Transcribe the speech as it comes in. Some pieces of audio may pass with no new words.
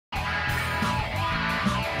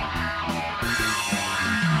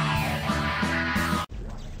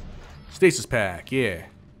Stasis pack, yeah.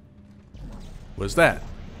 What's that?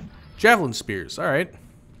 Javelin spears, alright.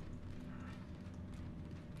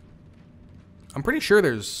 I'm pretty sure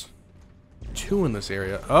there's 2 in this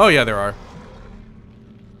area. Oh yeah, there are.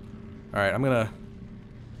 Alright, I'm gonna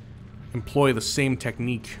employ the same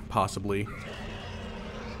technique, possibly.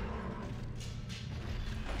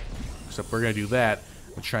 Except we're gonna do that.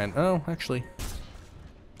 We'll try and... oh, actually...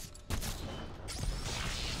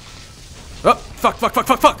 oh! Fuck, fuck, fuck,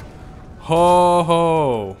 fuck, fuck! Ho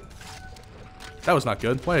ho! That was not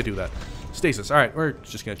good. Why did I do that? Stasis. Alright, we're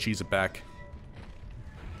just gonna cheese it back.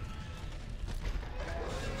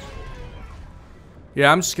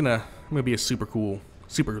 Yeah, I'm gonna be a super cool,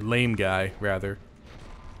 super lame guy, rather.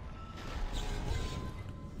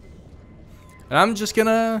 And I'm just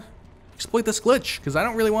gonna exploit this glitch, because I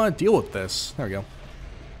don't really want to deal with this. There we go.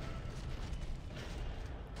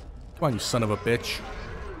 Come on, you son of a bitch.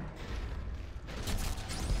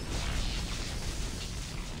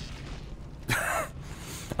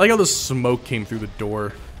 I like how the smoke came through the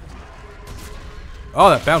door. Oh,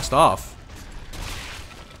 that bounced off.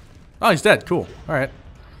 Oh, he's dead. Cool. Alright.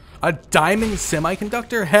 A diamond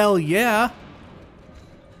semiconductor? Hell yeah.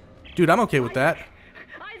 Dude, I'm okay with that.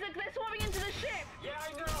 Isaac, they're swarming into the ship. Yeah,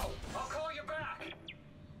 I know. I'll call you back.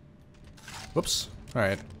 Whoops.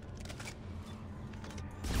 Alright.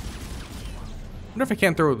 Wonder if I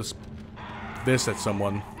can't throw this at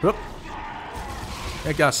someone. Whoop.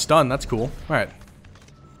 It got stunned. That's cool. Alright.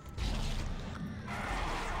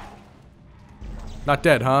 Not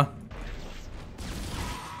dead, huh?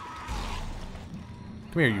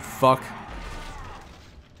 Come here, you fuck.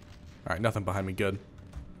 Alright, nothing behind me. Good.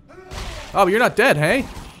 Oh, but you're not dead, hey?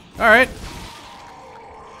 Alright.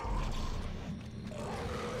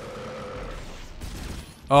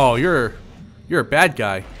 Oh, you're a bad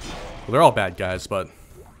guy. Well, they're all bad guys, but...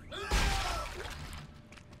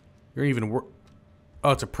 you're even worse.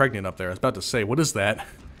 Oh, it's a pregnant up there. I was about to say, what is that?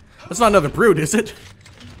 That's not another brood, is it?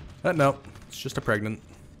 No. It's just a pregnant.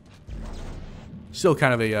 Still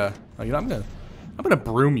kind of a, oh, you know, I'm gonna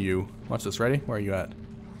broom you. Watch this, ready? Where are you at?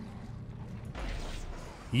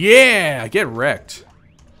 Yeah! Get wrecked.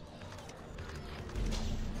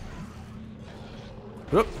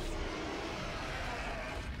 Whoop.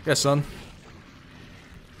 Yeah, son.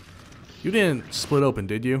 You didn't split open,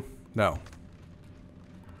 did you? No.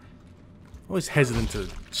 Always hesitant to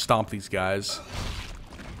stomp these guys.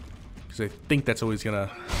 Because I think that's always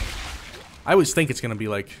gonna... I always think it's gonna be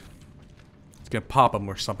like... it's gonna pop them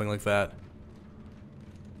or something like that.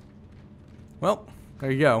 Well, there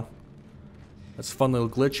you go. That's a fun little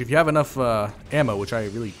glitch. If you have enough ammo, which I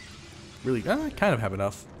I kind of have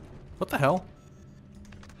enough. What the hell?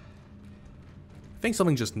 I think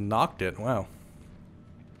something just knocked it. Wow.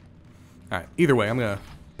 Alright, either way, I'm gonna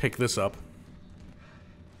pick this up.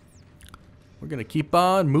 We're gonna keep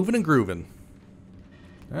on moving and grooving.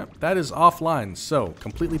 Yep, that is offline, so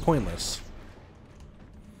completely pointless.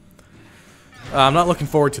 I'm not looking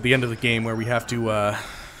forward to the end of the game where we have to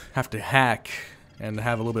hack and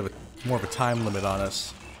have a little bit of more of a time limit on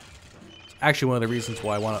us. It's actually one of the reasons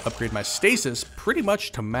why I want to upgrade my stasis pretty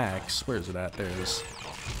much to max. Where is it at? There it is.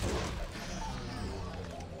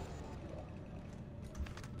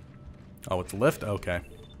 Oh, it's a lift? Okay.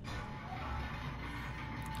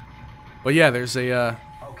 But yeah, there's a,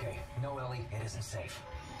 Okay, no, Ellie, it isn't safe.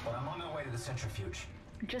 But I'm on my way to the centrifuge.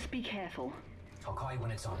 Just be careful. I'll call you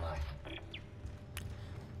when it's online.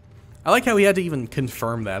 I like how he had to even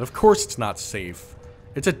confirm that. Of course it's not safe.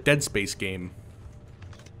 It's a Dead Space game.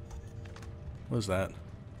 What is that?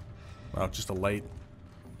 Oh, just a light.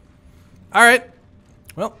 Alright.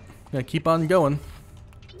 Well, gonna keep on going.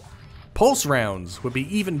 Pulse rounds would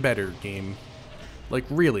be even better, game. Like,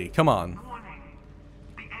 really, come on. Warning.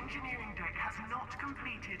 The engineering deck has not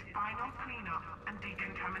completed final cleanup and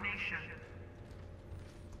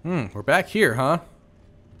decontamination. We're back here, huh?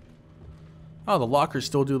 Oh, the lockers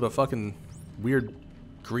still do the fucking weird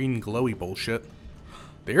green glowy bullshit.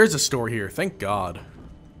 There is a store here, thank God.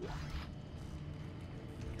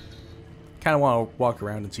 Kind of want to walk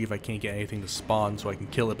around and see if I can't get anything to spawn so I can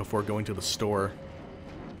kill it before going to the store.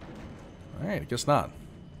 Alright, I guess not.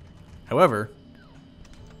 However,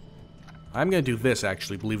 I'm going to do this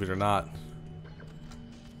actually, believe it or not.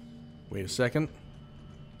 Wait a second.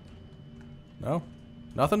 No?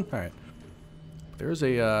 Nothing? Alright. There's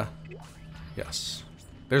a, yes.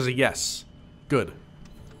 There's a yes. Good.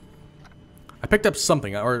 I picked up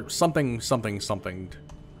something, or something. So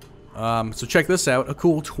check this out. A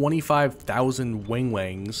cool 25,000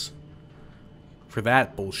 wing-wangs. For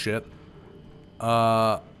that bullshit.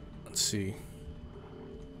 Let's see.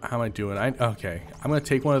 How am I doing? Okay. I'm gonna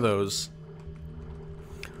take one of those.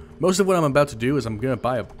 Most of what I'm about to do is I'm gonna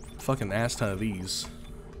buy a fucking ass ton of these.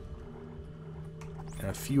 And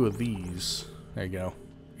a few of these. There you go.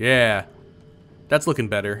 Yeah. That's looking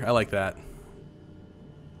better. I like that.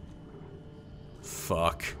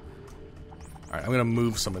 Fuck. Alright, I'm gonna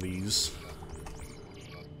move some of these.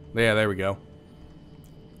 Yeah, there we go.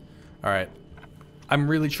 Alright. I'm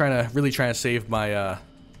really trying to save my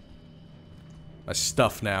my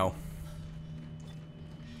stuff now.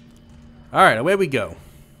 Alright, away we go.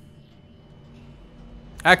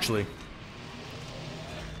 Actually.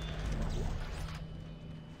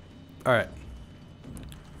 Alright.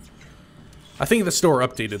 I think the store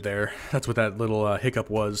updated there. That's what that little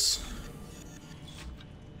hiccup was.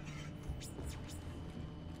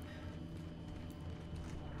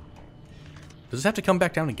 Does this have to come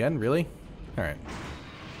back down again? Really? Alright.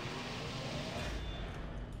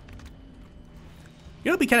 You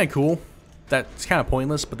know, it'd be kind of cool. That's kind of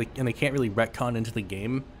pointless, but they can't really retcon into the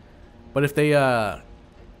game. But if they,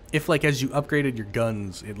 if like as you upgraded your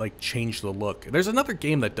guns, it like changed the look. There's another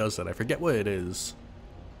game that does that. I forget what it is.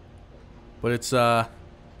 But it's, it'd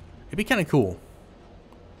be kind of cool.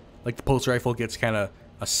 Like the pulse rifle gets kind of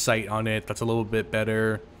a sight on it that's a little bit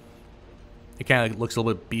better. It kind of looks a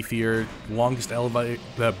little bit beefier. Longest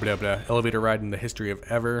elevator ride in the history of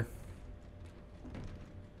ever.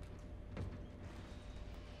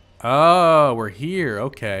 Oh, we're here.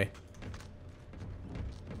 Okay.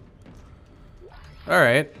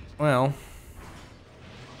 Alright. Well.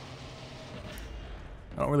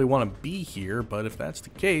 I don't really want to be here, but if that's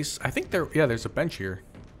the case, I think there's a bench here.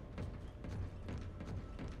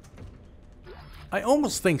 I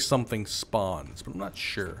almost think something spawns, but I'm not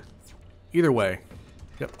sure. Either way.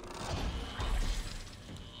 Yep.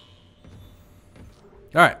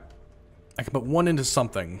 Alright. I can put one into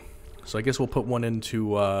something. So I guess we'll put one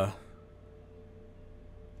into,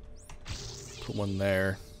 put one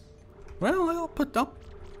there. Well, I'll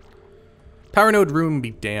Power node room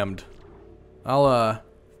be damned. I'll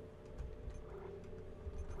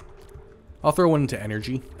throw one into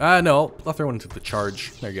energy. No, I'll throw one into the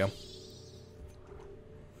charge. There you go.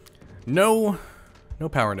 No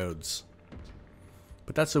power nodes.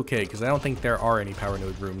 But that's okay, because I don't think there are any power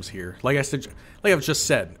node rooms here. Like I've just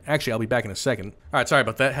said. Actually, I'll be back in a second. Alright, sorry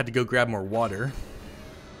about that. Had to go grab more water.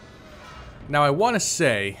 Now, I want to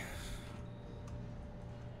say...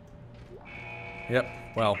 Yep,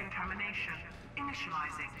 well...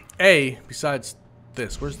 besides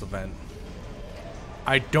this, where's the vent?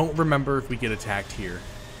 I don't remember if we get attacked here.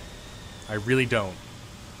 I really don't.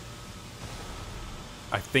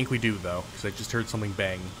 I think we do, though, because I just heard something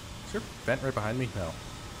bang. Is there a vent right behind me? No.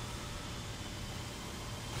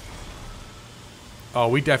 Oh,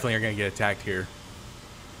 we definitely are going to get attacked here.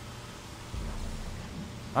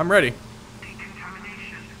 I'm ready.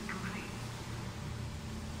 Decontamination complete.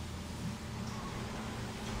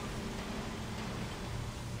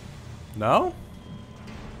 No?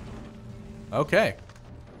 Okay.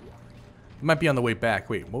 It might be on the way back.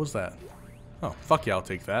 Wait, what was that? Oh, fuck yeah, I'll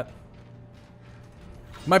take that.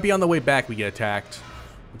 Might be on the way back we get attacked,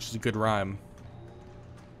 which is a good rhyme.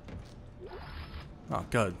 Oh,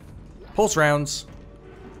 good. Pulse rounds.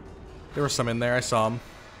 There were some in there. I saw them.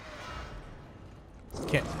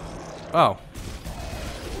 Can't. Oh.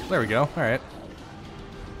 There we go. All right.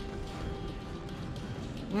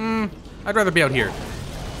 I'd rather be out here.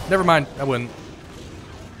 Never mind. I wouldn't.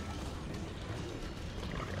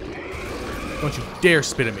 Don't you dare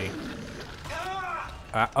spit at me.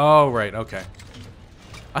 Oh, right. Okay.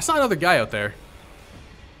 I saw another guy out there.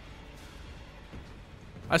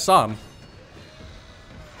 I saw him.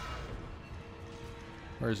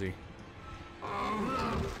 Where is he?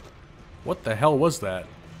 What the hell was that?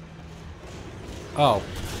 Oh.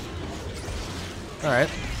 Alright.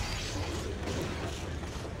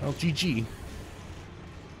 Well, GG.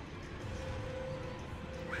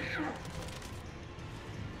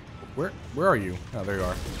 Where are you? Oh, there you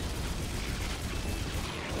are.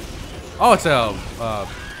 Oh, it's a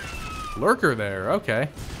lurker there. Okay.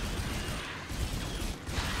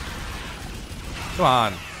 Come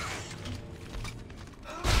on.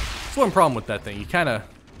 That's one problem with that thing. You kind of...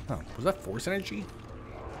 Oh, was that force energy?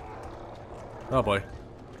 Oh, boy.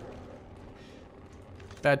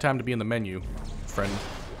 Bad time to be in the menu, friend.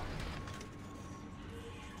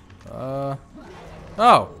 Oh.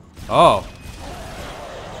 Oh.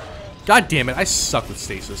 God damn it. I suck with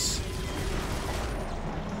stasis.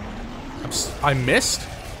 I missed?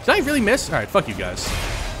 Did I really miss? Alright, fuck you guys.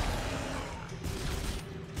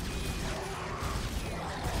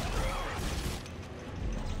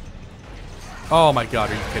 Oh my god,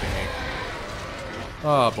 are you kidding me?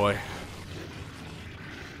 Oh boy.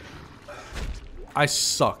 I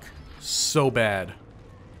suck so bad.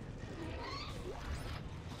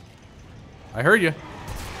 I heard you.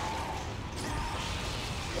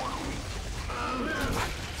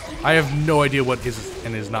 I have no idea what is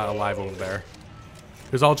and is not alive over there.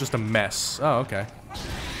 It was all just a mess. Oh, okay.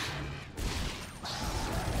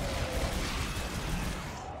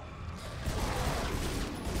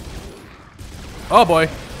 Oh boy,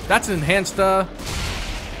 that's an enhanced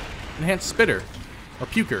spitter. Or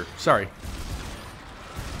puker, sorry.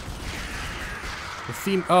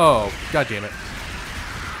 The oh, god damn it.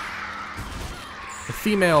 The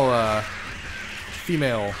female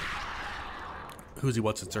who's he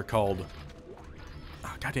what's it's are called.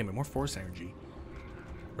 Oh, god damn it, more force energy.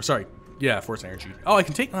 Or sorry, yeah, force energy. Oh, I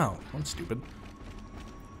can take, oh, I'm stupid.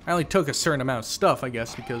 I only took a certain amount of stuff, I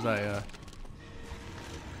guess, because I,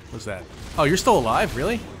 what's that? Oh, you're still alive,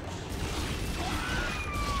 really?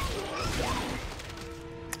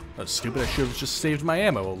 That's stupid, I should have just saved my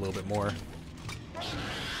ammo a little bit more.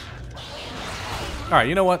 Alright,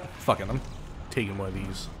 you know what? Fuck it, I'm taking one of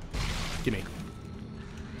these. Gimme.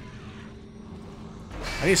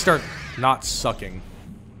 I need to start not sucking.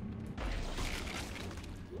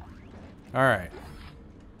 Alright.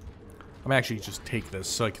 I'm actually just take this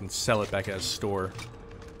so I can sell it back at a store.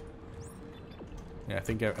 Yeah, I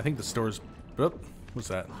think the store's... Oh, what's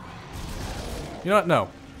that? You know what? No.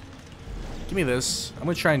 Give me this. I'm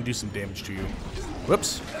gonna try and do some damage to you.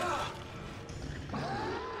 Whoops.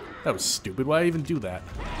 That was stupid. Why did I even do that?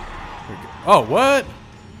 Oh, what?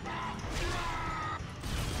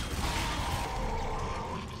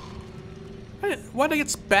 Why did I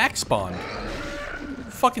get back spawned?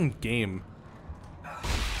 Fucking game.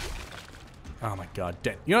 Oh my god.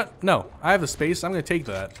 You know what? No. I have the space. I'm gonna take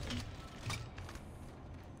that.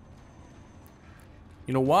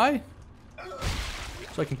 You know why?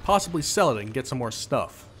 So I can possibly sell it and get some more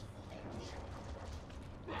stuff.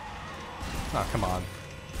 Oh, come on.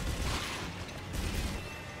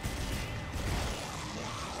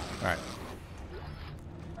 Alright.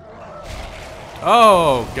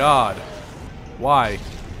 Oh, God. Why?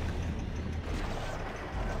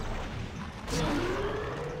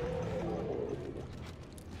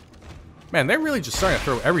 Man, they're really just starting to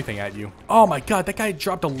throw everything at you. Oh my god, that guy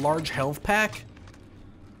dropped a large health pack?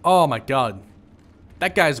 Oh my god.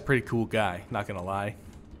 That guy's a pretty cool guy, not gonna lie.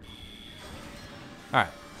 Alright.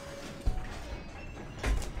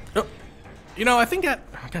 Oh, you know, I think oh,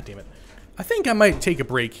 god damn it. I think I might take a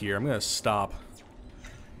break here. I'm gonna stop.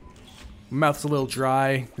 My mouth's a little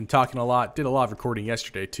dry. Been talking a lot. Did a lot of recording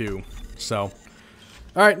yesterday, too. So,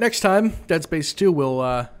 alright, next time, Dead Space 2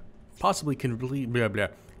 will possibly complete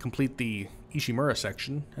the Ishimura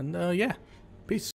section. And, yeah. Peace.